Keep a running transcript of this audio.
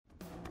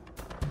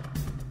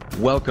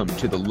Welcome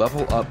to the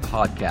Level Up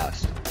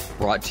Podcast,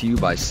 brought to you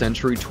by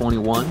Century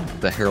 21,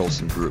 the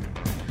Harrelson Group,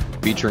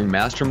 featuring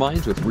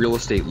masterminds with real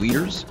estate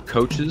leaders,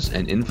 coaches,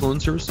 and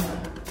influencers,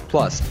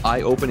 plus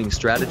eye-opening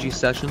strategy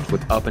sessions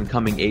with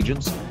up-and-coming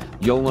agents.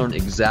 You'll learn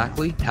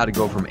exactly how to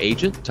go from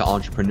agent to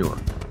entrepreneur.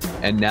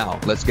 And now,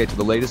 let's get to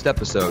the latest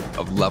episode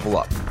of Level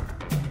Up.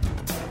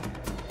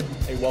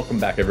 Hey, welcome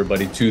back,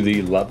 everybody, to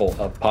the Level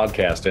Up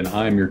Podcast, and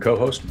I'm your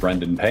co-host,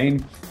 Brendan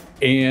Payne.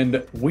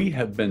 And we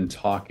have been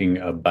talking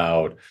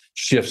about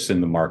shifts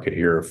in the market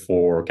here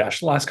for, the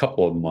last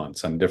couple of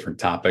months on different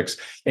topics.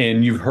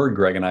 And you've heard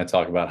Greg and I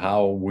talk about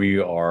how we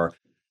are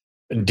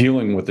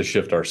dealing with the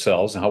shift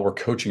ourselves and how we're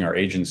coaching our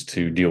agents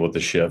to deal with the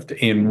shift.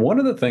 And one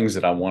of the things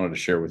that I wanted to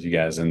share with you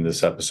guys in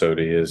this episode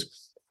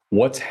is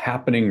what's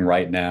happening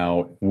right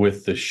now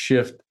with the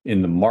shift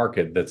in the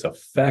market that's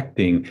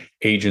affecting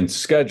agents'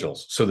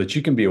 schedules so that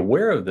you can be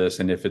aware of this.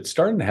 And if it's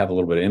starting to have a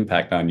little bit of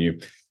impact on you,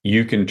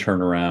 you can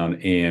turn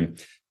around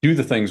and do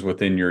the things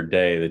within your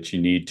day that you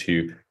need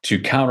to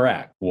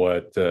counteract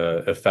what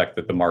effect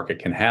that the market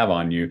can have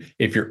on you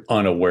if you're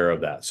unaware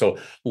of that. So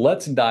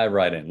let's dive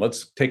right in.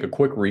 Let's take a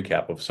quick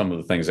recap of some of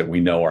the things that we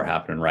know are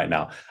happening right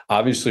now.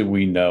 Obviously,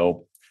 we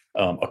know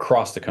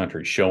across the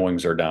country,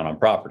 showings are down on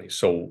properties.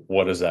 So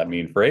what does that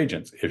mean for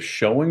agents? If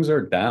showings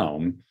are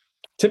down,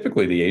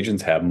 typically the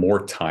agents have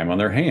more time on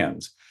their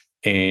hands.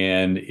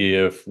 And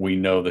if we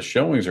know the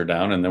showings are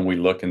down, and then we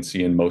look and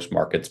see in most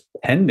markets,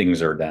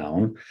 pendings are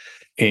down.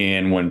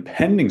 And when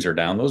pendings are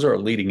down, those are a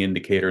leading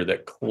indicator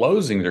that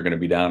closings are going to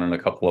be down in a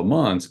couple of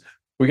months.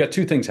 We got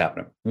two things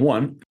happening.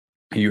 One,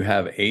 you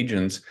have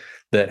agents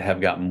that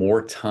have got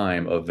more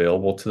time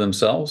available to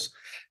themselves,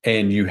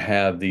 and you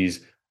have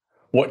these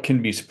what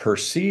can be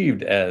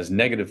perceived as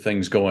negative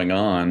things going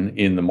on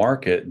in the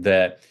market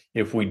that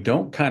if we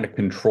don't kind of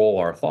control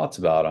our thoughts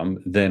about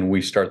them, then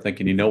we start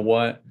thinking, you know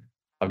what?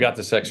 I've got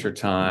this extra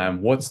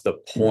time. What's the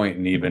point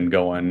in even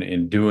going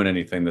and doing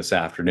anything this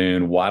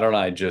afternoon? Why don't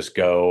I just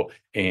go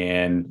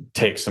and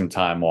take some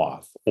time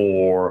off?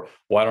 Or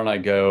why don't I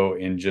go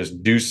and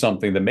just do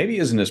something that maybe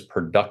isn't as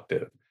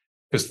productive?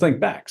 Because think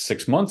back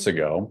 6 months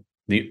ago,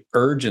 the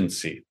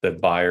urgency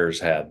that buyers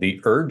had, the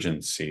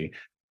urgency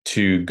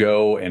to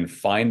go and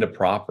find a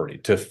property,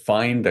 to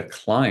find a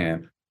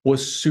client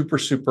was super,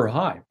 super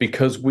high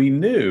because we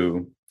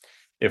knew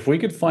if we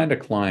could find a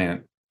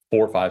client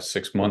 4, 5,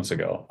 6 months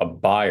ago, a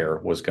buyer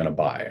was going to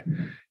buy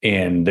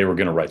and they were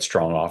going to write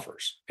strong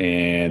offers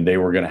and they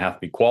were going to have to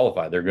be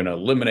qualified. They're going to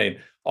eliminate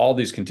all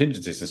these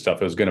contingencies and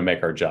stuff. It was going to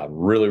make our job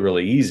really,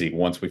 really easy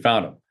once we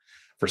found them.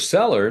 For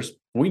sellers,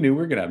 we knew we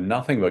were going to have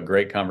nothing but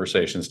great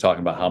conversations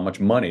talking about how much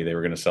money they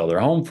were going to sell their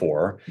home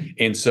for.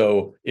 And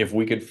so if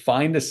we could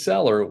find a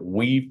seller,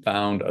 we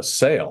found a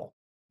sale.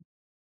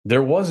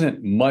 There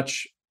wasn't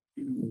much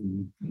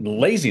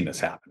laziness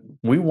happened.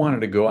 We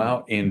wanted to go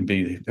out and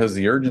because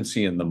the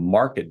urgency in the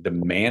market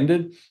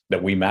demanded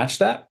that we match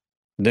that,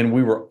 then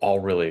we were all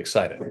really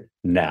excited.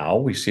 Now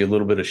we see a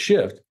little bit of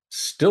shift,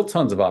 still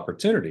tons of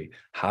opportunity.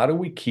 How do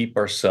we keep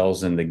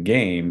ourselves in the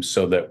game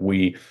so that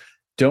we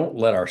don't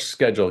let our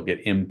schedule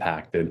get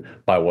impacted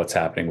by what's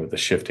happening with the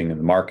shifting in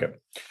the market?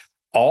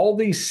 All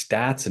these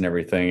stats and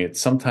everything,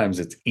 sometimes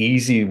it's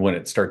easy when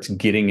it starts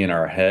getting in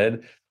our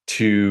head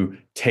to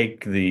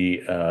take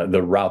the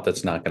route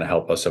that's not going to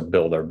help us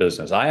build our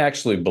business. I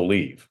actually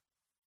believe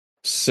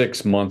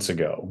 6 months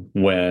ago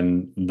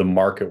when the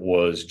market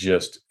was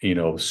just,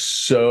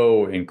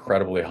 so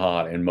incredibly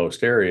hot in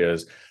most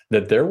areas,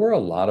 that there were a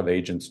lot of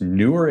agents,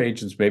 newer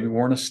agents, maybe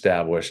weren't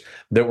established,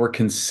 that were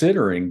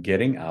considering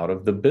getting out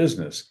of the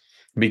business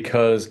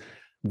because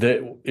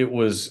it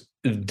was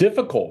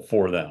difficult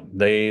for them.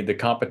 The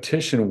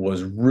competition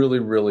was really,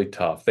 really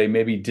tough. They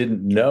maybe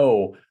didn't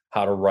know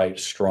how to write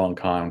strong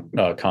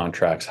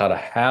contracts, how to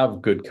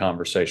have good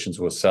conversations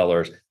with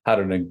sellers, how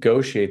to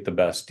negotiate the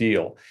best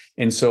deal.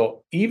 And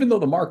so even though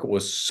the market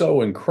was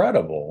so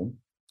incredible,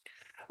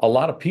 a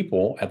lot of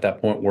people at that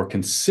point were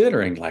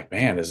considering like,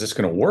 man, is this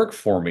going to work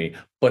for me?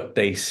 But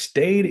they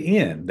stayed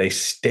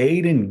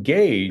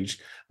engaged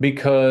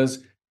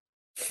because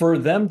for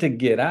them to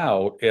get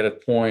out at a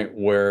point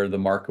where the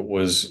market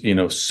was,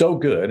 so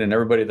good and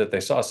everybody that they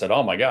saw said,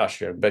 oh my gosh,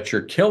 I bet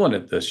you're killing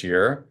it this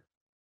year.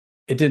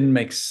 It didn't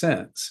make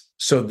sense.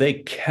 So they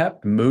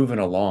kept moving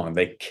along.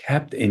 They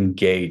kept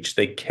engaged.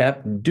 They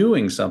kept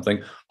doing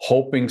something,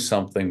 hoping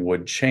something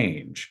would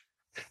change.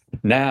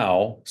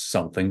 Now,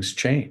 something's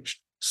changed.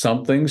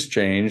 Something's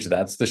changed.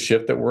 That's the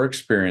shift that we're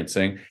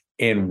experiencing.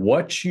 And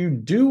what you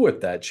do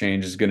with that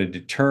change is going to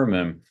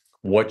determine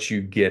what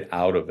you get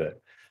out of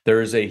it.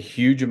 There is a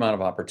huge amount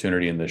of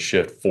opportunity in this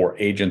shift for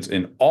agents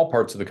in all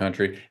parts of the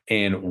country.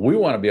 And we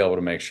want to be able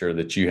to make sure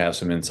that you have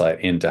some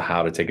insight into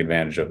how to take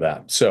advantage of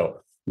that.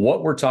 So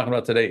what we're talking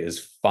about today is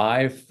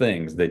 5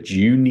 things that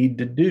you need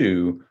to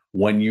do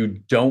when you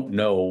don't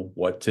know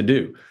what to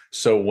do.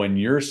 So when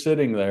you're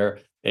sitting there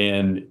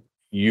and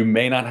you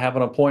may not have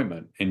an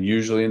appointment, and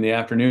usually in the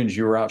afternoons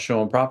you were out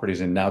showing properties,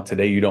 and now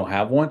today you don't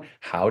have one,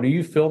 how do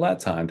you fill that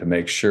time to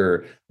make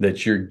sure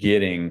that you're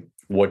getting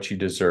what you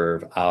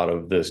deserve out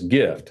of this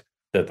gift?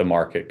 that the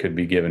market could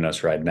be giving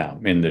us right now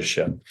in this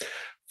shift.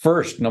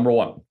 First, number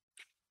one,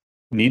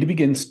 need to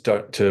begin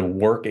to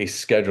work a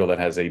schedule that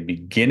has a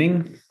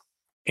beginning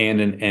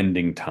and an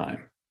ending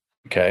time.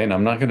 Okay. And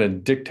I'm not going to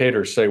dictate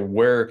or say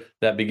where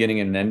that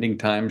beginning and ending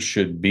time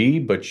should be,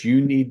 but you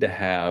need to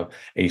have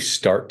a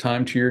start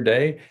time to your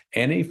day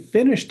and a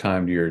finish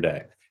time to your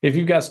day. If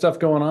you've got stuff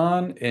going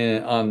on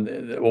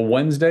a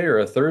Wednesday or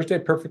a Thursday,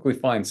 perfectly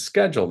fine.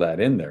 Schedule that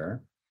in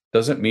there.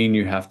 Doesn't mean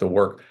you have to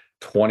work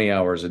 20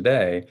 hours a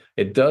day.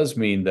 It does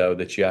mean, though,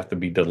 that you have to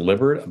be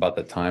deliberate about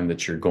the time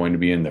that you're going to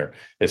be in there.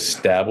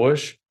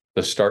 Establish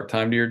the start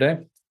time to your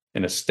day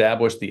and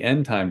establish the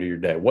end time to your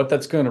day. What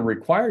that's going to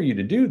require you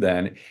to do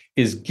then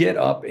is get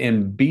up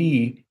and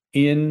be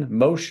in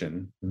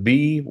motion,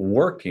 be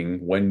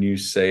working when you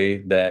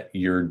say that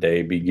your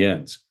day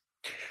begins.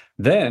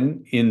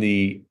 Then in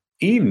the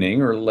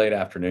evening or late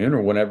afternoon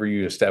or whenever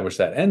you establish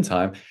that end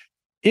time,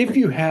 if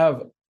you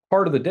have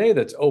part of the day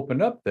that's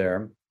opened up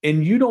there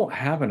and you don't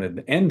have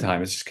an end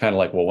time, it's just kind of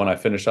like, well, when I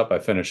finish up, I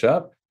finish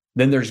up.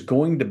 Then there's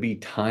going to be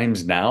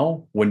times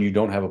now when you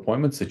don't have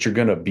appointments that you're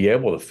going to be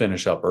able to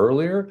finish up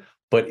earlier.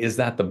 But is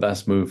that the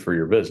best move for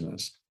your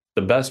business?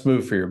 The best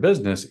move for your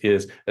business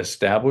is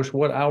establish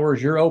what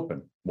hours you're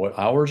open. What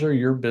hours are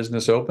your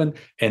business open?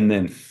 And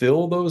then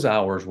fill those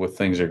hours with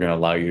things that are going to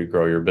allow you to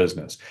grow your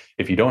business.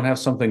 If you don't have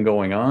something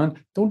going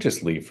on, don't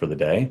just leave for the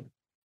day.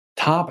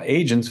 Top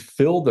agents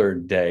fill their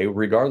day,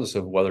 regardless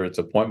of whether it's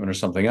appointment or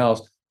something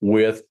else,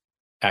 with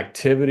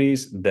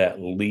activities that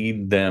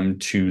lead them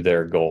to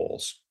their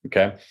goals.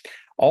 Okay.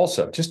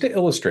 Also, just to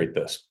illustrate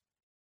this,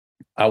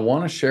 I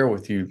want to share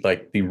with you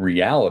like the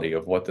reality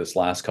of what this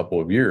last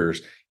couple of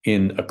years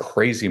in a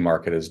crazy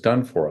market has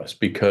done for us,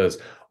 because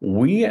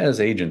we as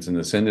agents in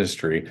this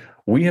industry,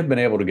 we have been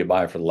able to get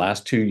by for the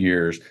last 2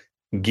 years,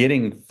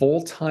 getting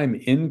full-time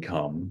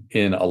income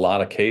in a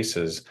lot of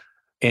cases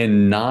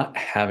and not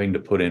having to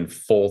put in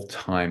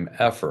full-time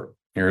effort.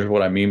 Here's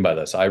what I mean by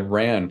this. I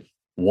ran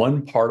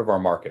one part of our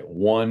market,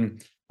 one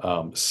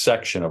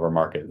section of our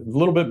market, a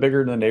little bit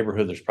bigger than the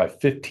neighborhood. There's probably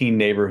 15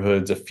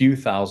 neighborhoods, a few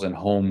thousand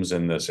homes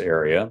in this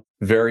area,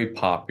 very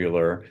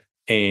popular,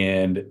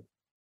 and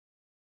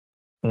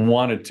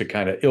wanted to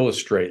kind of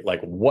illustrate like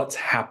what's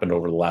happened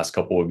over the last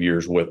couple of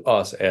years with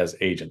us as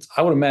agents.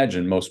 I would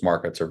imagine most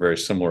markets are very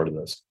similar to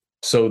this.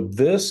 So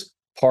this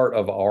part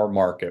of our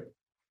market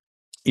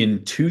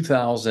in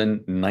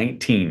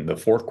 2019, the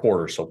fourth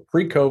quarter, so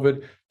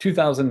pre-COVID,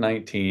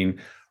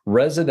 2019,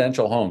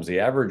 residential homes, the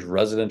average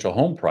residential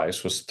home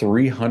price was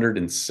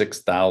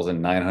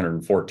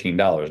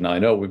 $306,914. Now, I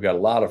know we've got a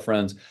lot of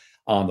friends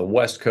on the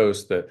West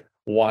Coast that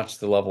watch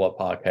the Level Up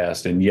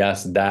podcast. And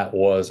yes, that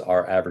was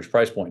our average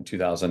price point in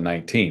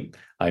 2019.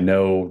 I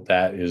know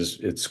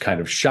it's kind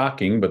of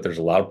shocking, but there's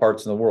a lot of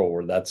parts in the world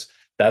where that's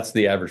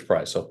the average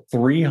price. So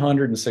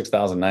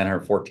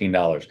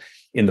 $306,914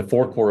 in the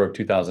fourth quarter of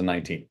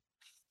 2019.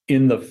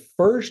 In the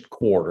first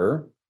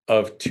quarter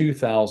of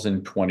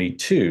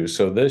 2022,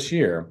 so this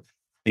year,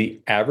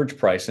 the average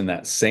price in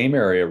that same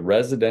area,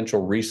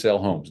 residential resale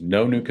homes,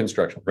 no new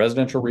construction,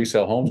 residential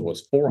resale homes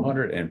was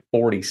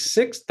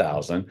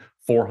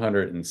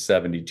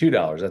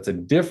 $446,472. That's a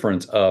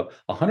difference of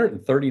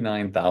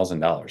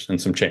 $139,000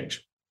 and some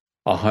change.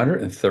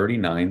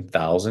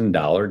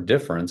 $139,000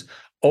 difference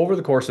over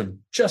the course of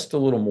just a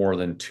little more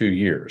than 2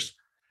 years.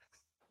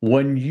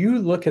 When you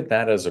look at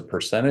that as a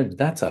percentage,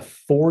 that's a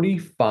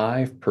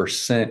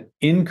 45%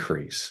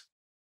 increase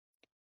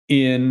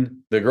in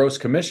the gross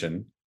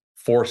commission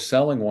for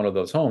selling one of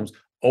those homes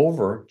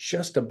over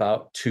just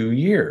about 2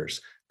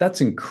 years.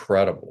 That's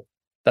incredible.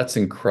 That's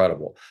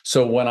incredible.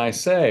 So when I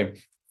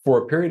say for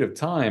a period of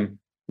time,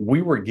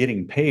 we were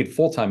getting paid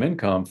full-time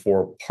income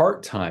for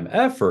part-time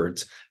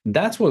efforts,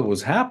 that's what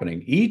was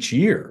happening each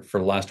year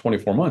for the last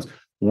 24 months.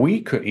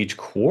 Each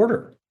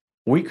quarter,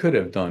 we could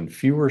have done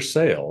fewer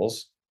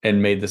sales and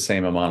made the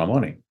same amount of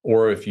money.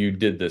 Or if you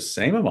did the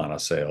same amount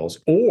of sales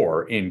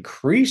or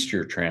increased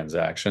your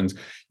transactions,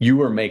 you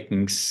were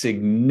making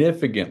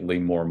significantly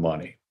more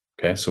money.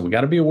 Okay, so we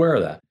got to be aware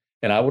of that.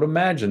 And I would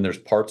imagine there's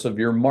parts of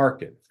your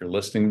market, if you're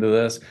listening to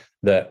this,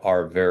 that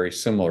are very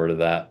similar to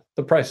that.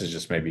 The prices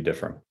just may be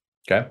different.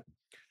 Okay.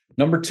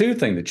 Number two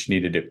thing that you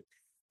need to do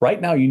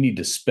right now, you need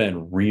to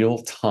spend real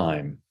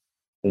time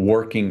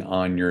working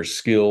on your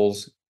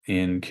skills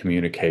in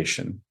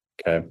communication.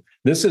 Okay.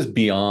 This is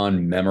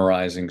beyond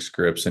memorizing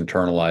scripts,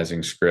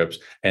 internalizing scripts,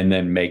 and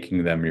then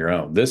making them your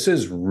own. This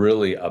is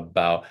really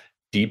about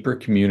deeper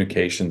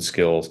communication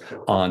skills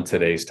on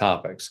today's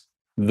topics.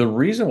 The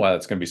reason why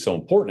that's going to be so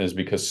important is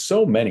because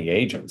so many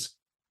agents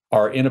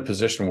are in a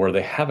position where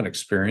they haven't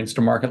experienced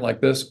a market like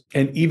this.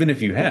 And even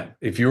if you have,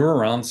 if you were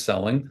around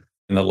selling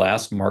in the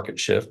last market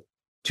shift,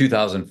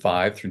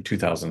 2005 through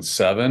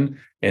 2007,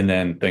 and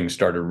then things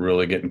started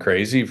really getting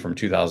crazy from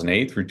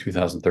 2008 through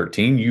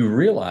 2013, you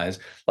realize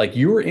like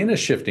you were in a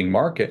shifting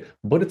market,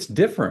 but it's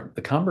different.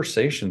 The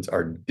conversations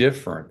are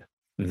different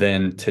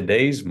than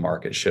today's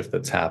market shift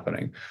that's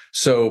happening.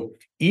 So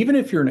even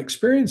if you're an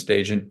experienced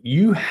agent,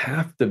 you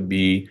have to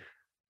be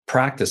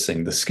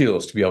practicing the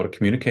skills to be able to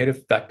communicate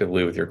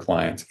effectively with your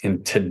clients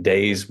in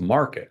today's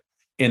market.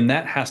 And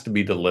that has to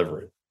be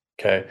deliberate.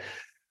 Okay.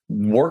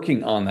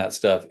 Working on that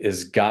stuff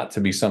is got to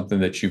be something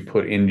that you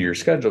put into your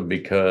schedule,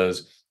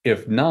 because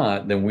if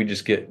not, then we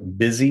just get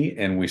busy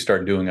and we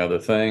start doing other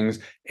things.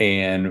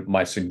 And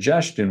my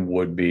suggestion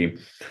would be,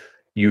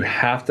 you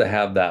have to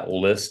have that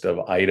list of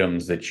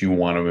items that you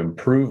want to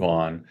improve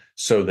on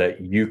so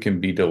that you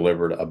can be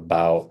deliberate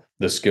about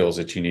the skills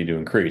that you need to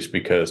increase.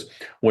 Because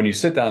when you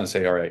sit down and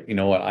say, all right, you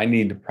know what, I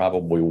need to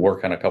probably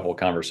work on a couple of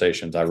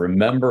conversations. I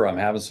remember I'm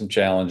having some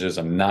challenges.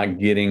 I'm not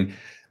getting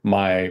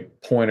my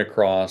point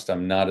across.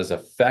 I'm not as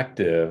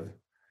effective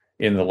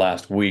in the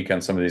last week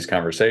on some of these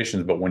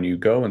conversations. But when you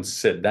go and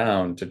sit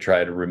down to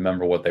try to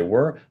remember what they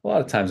were, a lot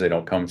of times they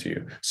don't come to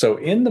you. So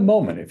in the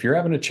moment, if you're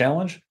having a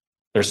challenge,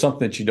 there's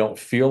something that you don't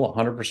feel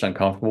 100%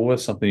 comfortable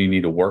with, something you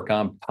need to work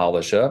on,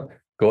 polish up,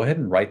 go ahead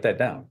and write that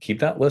down. Keep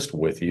that list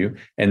with you,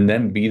 and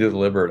then be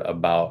deliberate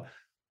about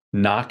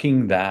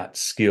knocking that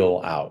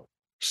skill out.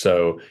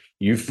 So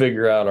you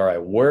figure out, all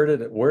right,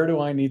 where do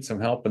I need some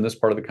help in this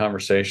part of the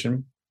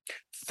conversation?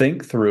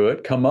 Think through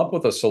it, come up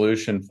with a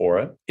solution for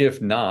it.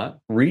 If not,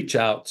 reach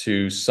out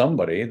to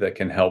somebody that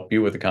can help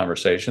you with the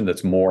conversation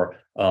that's more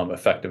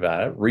effective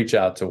at it. Reach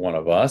out to one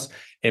of us,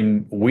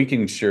 and we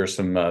can share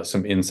some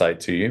insight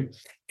to you.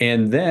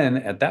 And then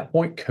at that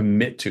point,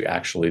 commit to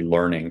actually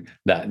learning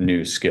that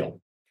new skill.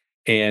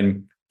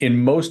 And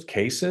in most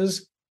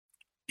cases,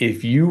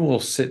 if you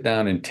will sit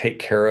down and take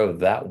care of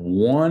that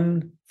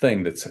one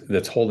thing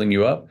that's holding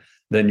you up,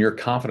 then your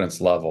confidence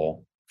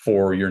level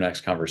for your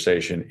next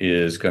conversation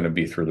is going to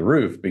be through the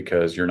roof,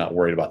 because you're not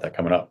worried about that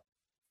coming up.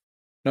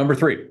 Number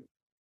 3,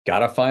 got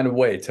to find a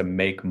way to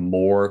make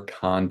more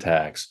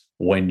contacts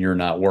when you're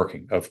not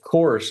working. Of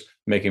course,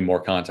 making more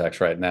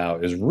contacts right now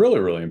is really,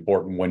 really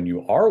important when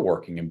you are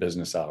working in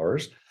business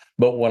hours.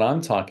 But what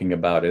I'm talking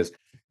about is,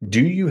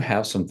 do you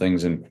have some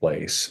things in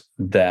place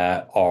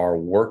that are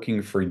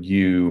working for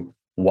you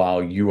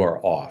while you are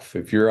off?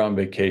 If you're on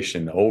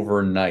vacation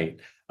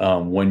overnight,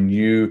 when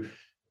you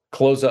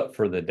close up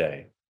for the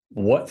day,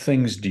 what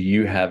things do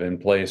you have in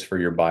place for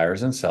your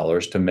buyers and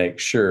sellers to make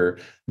sure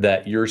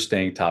that you're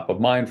staying top of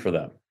mind for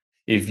them?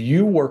 If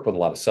you work with a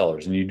lot of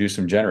sellers and you do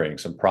some generating,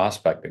 some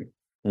prospecting,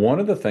 one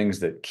of the things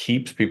that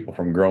keeps people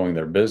from growing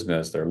their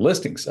business, their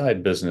listing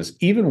side business,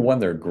 even when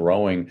they're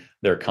growing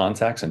their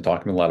contacts and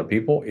talking to a lot of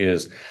people,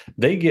 is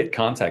they get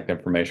contact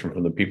information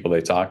from the people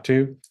they talk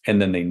to,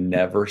 and then they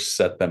never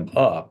set them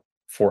up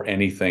for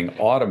anything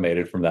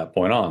automated from that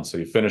point on. So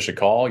you finish a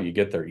call, you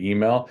get their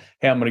email.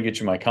 Hey, I'm going to get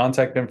you my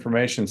contact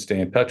information, stay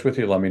in touch with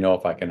you. Let me know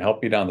if I can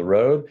help you down the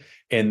road.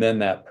 And then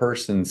that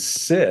person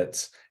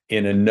sits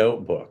in a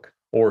notebook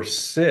or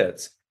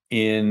sits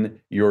in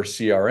your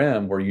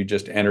CRM where you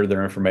just enter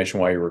their information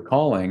while you were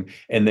calling,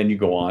 and then you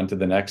go on to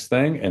the next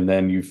thing, and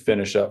then you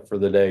finish up for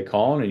the day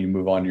calling and you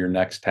move on to your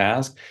next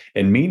task.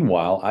 And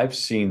meanwhile, I've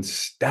seen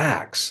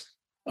stacks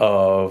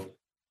of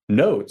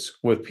notes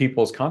with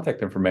people's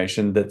contact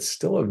information that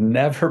still have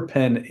never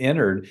been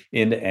entered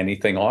into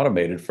anything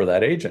automated for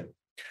that agent.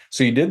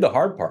 So you did the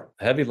hard part.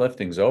 Heavy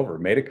lifting's over.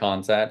 Made a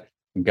contact,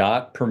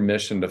 got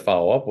permission to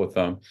follow up with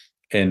them,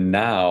 and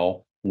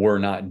now we're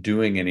not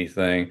doing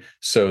anything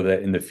so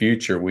that in the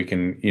future we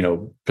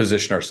can,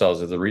 position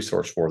ourselves as a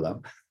resource for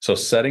them. So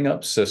setting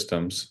up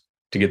systems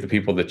to get the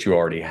people that you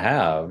already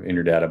have in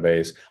your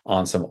database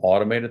on some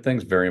automated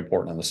things, very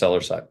important on the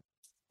seller side.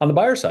 On the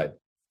buyer side,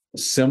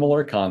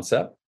 similar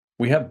concept.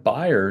 We have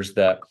buyers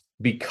that,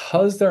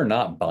 because they're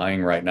not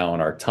buying right now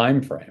in our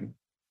time frame,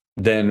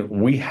 then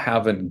we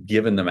haven't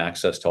given them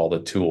access to all the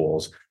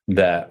tools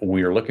that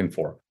we are looking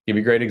for. Give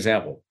you a great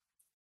example.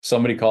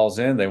 Somebody calls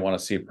in, they want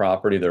to see a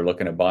property they're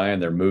looking at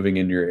buying, they're moving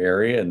into your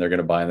area, and they're going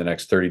to buy in the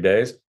next 30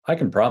 days. I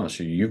can promise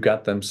you, you've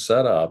got them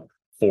set up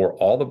for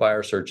all the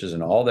buyer searches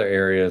in all their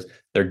areas.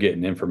 They're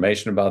getting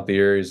information about the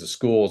areas, the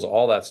schools,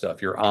 all that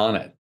stuff. You're on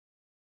it.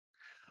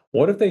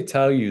 What if they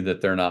tell you that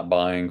they're not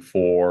buying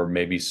for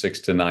maybe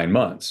 6 to 9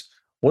 months?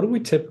 What do we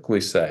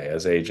typically say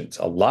as agents?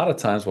 A lot of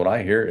times what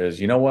I hear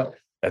is, you know what?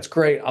 That's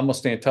great. I'm going to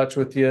stay in touch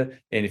with you.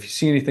 And if you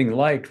see anything you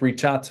like,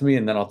 reach out to me,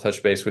 and then I'll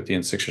touch base with you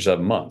in 6 or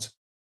 7 months.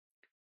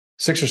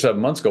 6 or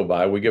 7 months go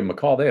by, we give them a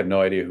call. They have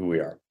no idea who we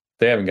are.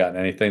 They haven't gotten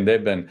anything.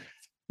 They've been,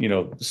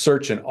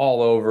 searching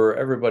all over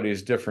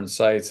everybody's different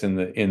sites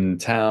in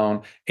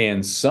town.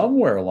 And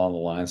somewhere along the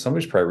line,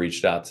 somebody's probably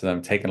reached out to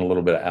them, taken a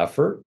little bit of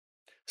effort,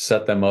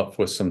 set them up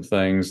with some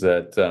things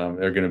that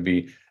are going to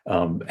be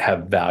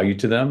have value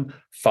to them,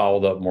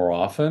 followed up more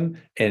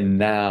often, and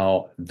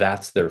now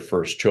that's their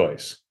first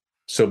choice.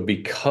 So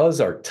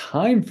because our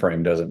time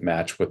frame doesn't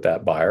match with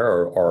that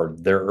buyer, or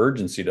their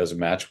urgency doesn't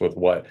match with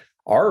what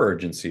our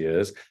urgency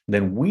is,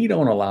 then we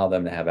don't allow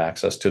them to have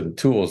access to the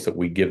tools that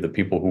we give the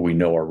people who we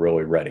know are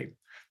really ready.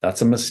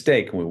 That's a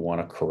mistake, and we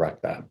want to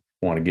correct that.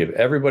 We want to give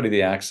everybody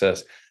the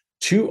access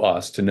to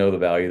us to know the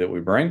value that we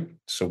bring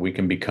so we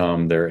can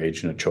become their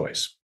agent of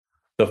choice.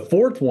 The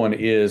fourth one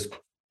is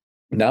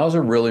Now is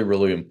a really,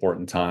 really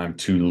important time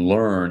to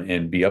learn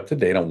and be up to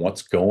date on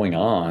what's going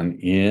on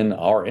in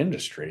our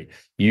industry.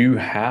 You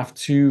have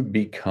to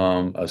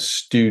become a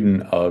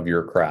student of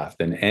your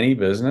craft. In any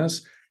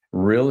business,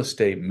 real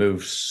estate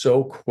moves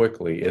so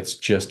quickly, it's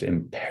just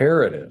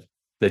imperative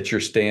that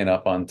you're staying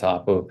up on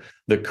top of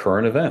the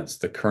current events,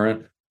 the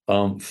current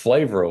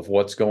flavor of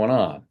what's going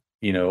on.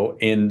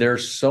 And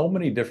there's so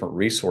many different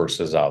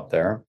resources out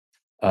there.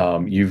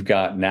 You've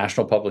got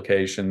national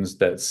publications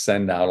that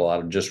send out a lot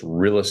of just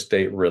real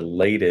estate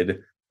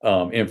related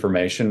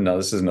information. Now,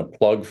 this isn't a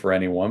plug for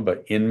anyone,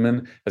 but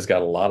Inman has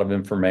got a lot of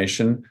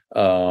information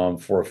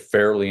for a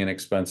fairly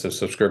inexpensive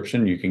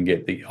subscription. You can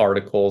get the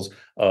articles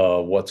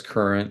of what's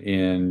current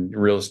in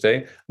real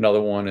estate.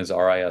 Another one is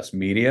RIS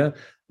Media.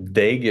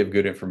 They give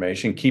good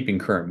information. Keeping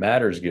Current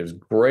Matters gives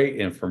great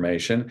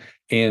information.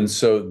 And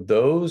so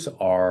those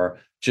are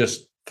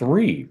just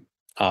three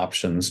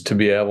options to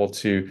be able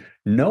to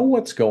know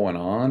what's going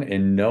on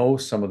and know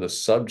some of the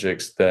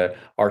subjects that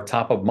are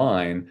top of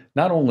mind,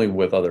 not only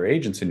with other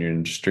agents in your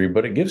industry,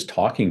 but it gives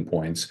talking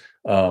points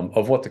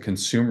of what the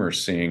consumer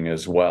is seeing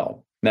as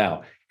well.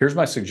 Now, here's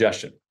my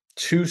suggestion.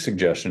 Two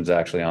suggestions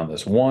actually on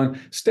this.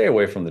 One, stay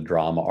away from the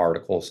drama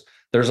articles.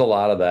 There's a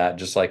lot of that,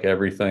 just like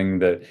everything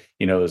that,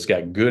 has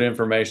got good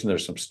information.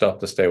 There's some stuff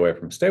to stay away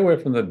from. Stay away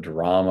from the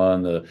drama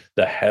and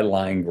the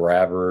headline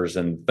grabbers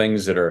and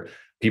things that are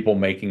people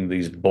making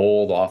these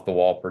bold off the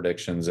wall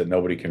predictions that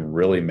nobody can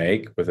really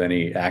make with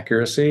any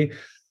accuracy.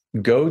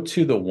 Go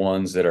to the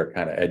ones that are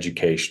kind of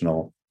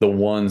educational, the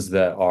ones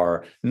that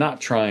are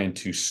not trying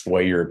to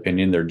sway your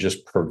opinion. They're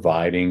just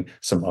providing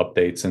some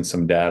updates and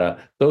some data.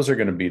 Those are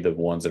going to be the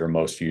ones that are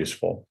most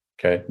useful.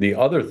 Okay. The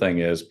other thing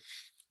is,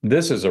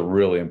 this is a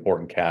really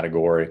important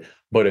category,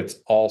 but it's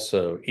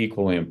also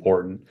equally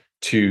important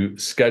to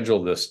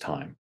schedule this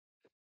time.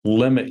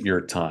 Limit your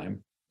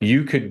time.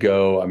 You can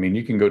go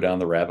down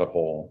the rabbit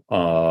hole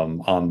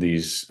on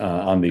these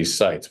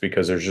sites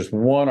because there's just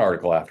one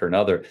article after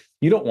another.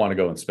 You don't want to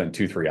go and spend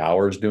 2-3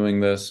 hours doing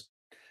this.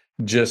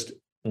 Just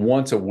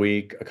once a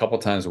week, a couple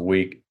times a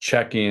week,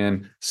 check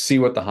in, see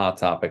what the hot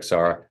topics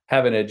are,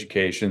 have an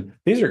education.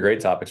 These are great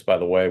topics, by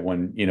the way,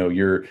 when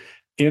you're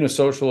in a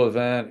social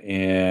event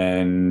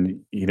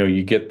and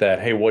you get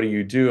that, hey, what do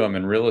you do? I'm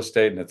in real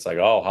estate, and it's like,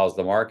 oh, how's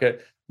the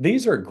market?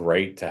 These are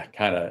great to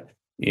kind of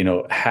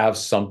have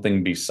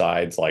something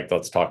besides like,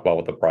 let's talk about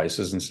what the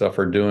prices and stuff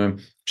are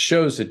doing.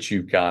 Shows that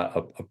you've got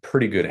a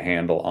pretty good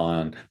handle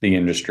on the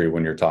industry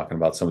when you're talking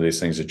about some of these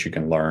things that you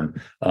can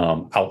learn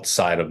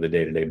outside of the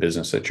day-to-day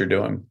business that you're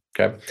doing.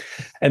 Okay.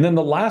 And then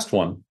the last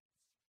one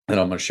that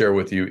I'm going to share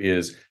with you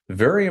is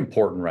very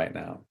important right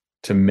now,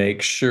 to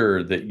make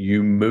sure that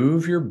you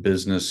move your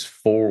business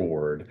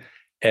forward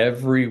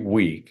every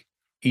week,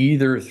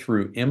 either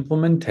through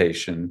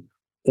implementation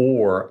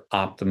or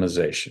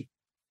optimization.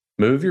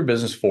 Move your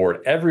business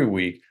forward every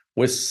week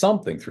with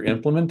something through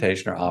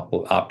implementation or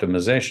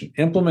optimization.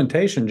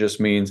 Implementation just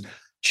means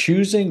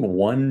choosing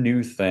one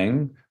new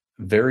thing,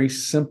 very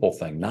simple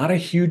thing, not a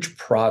huge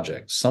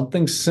project,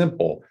 something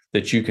simple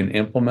that you can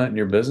implement in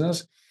your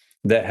business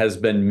that has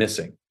been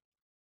missing.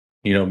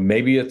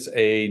 Maybe it's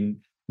a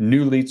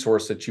new lead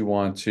source that you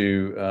want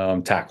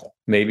to tackle.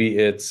 Maybe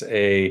it's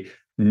a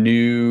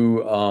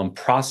new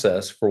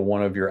process for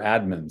one of your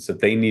admins that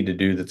they need to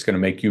do that's going to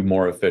make you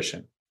more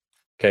efficient.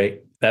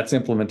 Okay, that's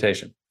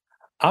implementation.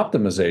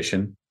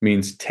 Optimization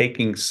means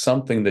taking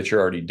something that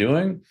you're already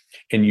doing,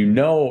 and in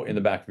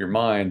the back of your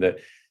mind that,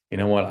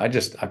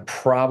 I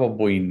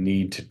probably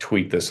need to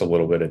tweak this a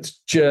little bit.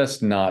 It's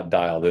just not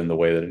dialed in the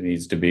way that it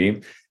needs to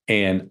be,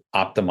 and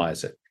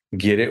optimize it.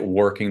 Get it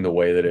working the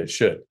way that it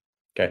should.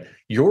 Okay.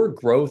 Your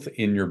growth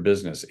in your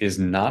business is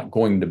not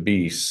going to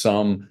be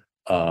some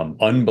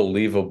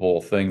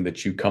unbelievable thing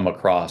that you come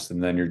across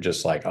and then you're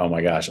just like, oh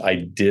my gosh, I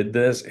did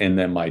this and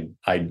then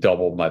I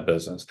doubled my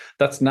business.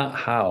 That's not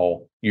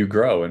how you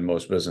grow in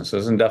most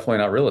businesses, and definitely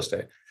not real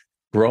estate.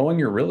 Growing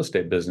your real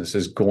estate business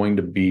is going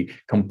to be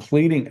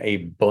completing a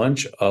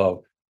bunch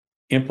of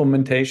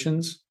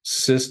implementations,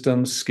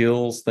 systems,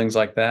 skills, things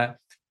like that,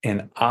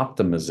 and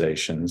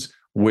optimizations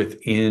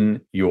within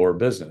your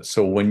business.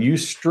 So when you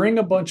string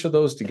a bunch of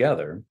those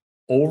together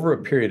over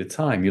a period of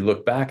time, you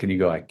look back and you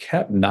go, I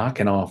kept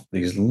knocking off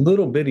these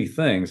little bitty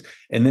things,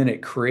 and then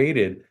it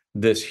created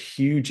this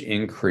huge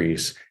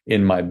increase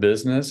in my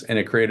business, and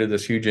it created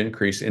this huge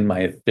increase in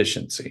my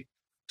efficiency.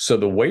 So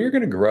the way you're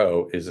going to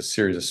grow is a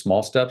series of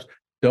small steps.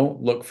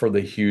 Don't look for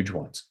the huge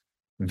ones.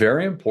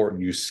 Very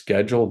important you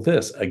schedule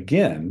this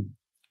again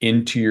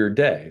into your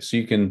day. So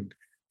you can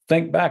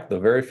think back, the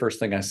very first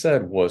thing I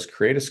said was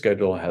create a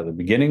schedule, have a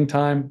beginning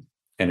time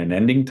and an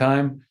ending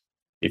time.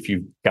 If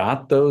you've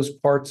got those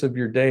parts of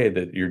your day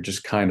that you're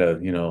just kind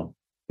of,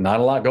 not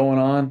a lot going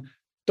on,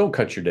 don't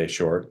cut your day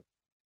short.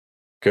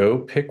 Go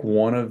pick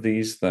one of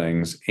these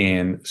things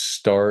and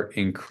start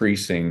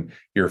increasing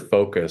your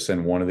focus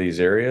in one of these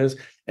areas.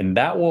 And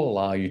that will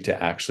allow you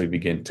to actually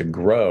begin to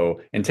grow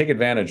and take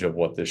advantage of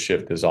what this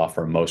shift is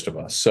offering most of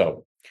us.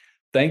 So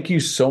Thank you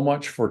so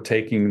much for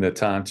taking the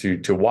time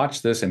to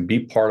watch this and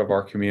be part of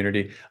our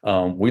community.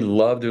 We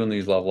love doing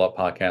these Level Up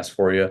podcasts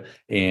for you,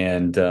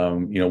 and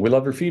we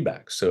love your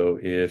feedback. So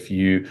if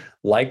you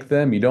like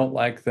them, you don't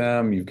like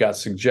them, you've got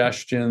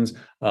suggestions,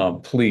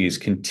 please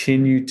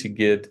continue to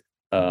get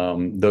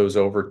those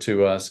over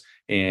to us.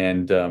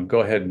 And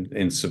go ahead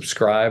and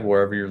subscribe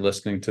wherever you're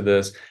listening to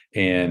this,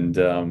 and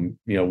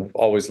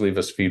always leave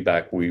us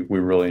feedback. We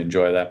really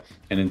enjoy that.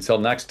 And until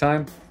next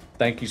time.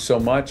 Thank you so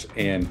much,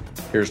 and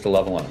here's to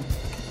leveling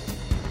up.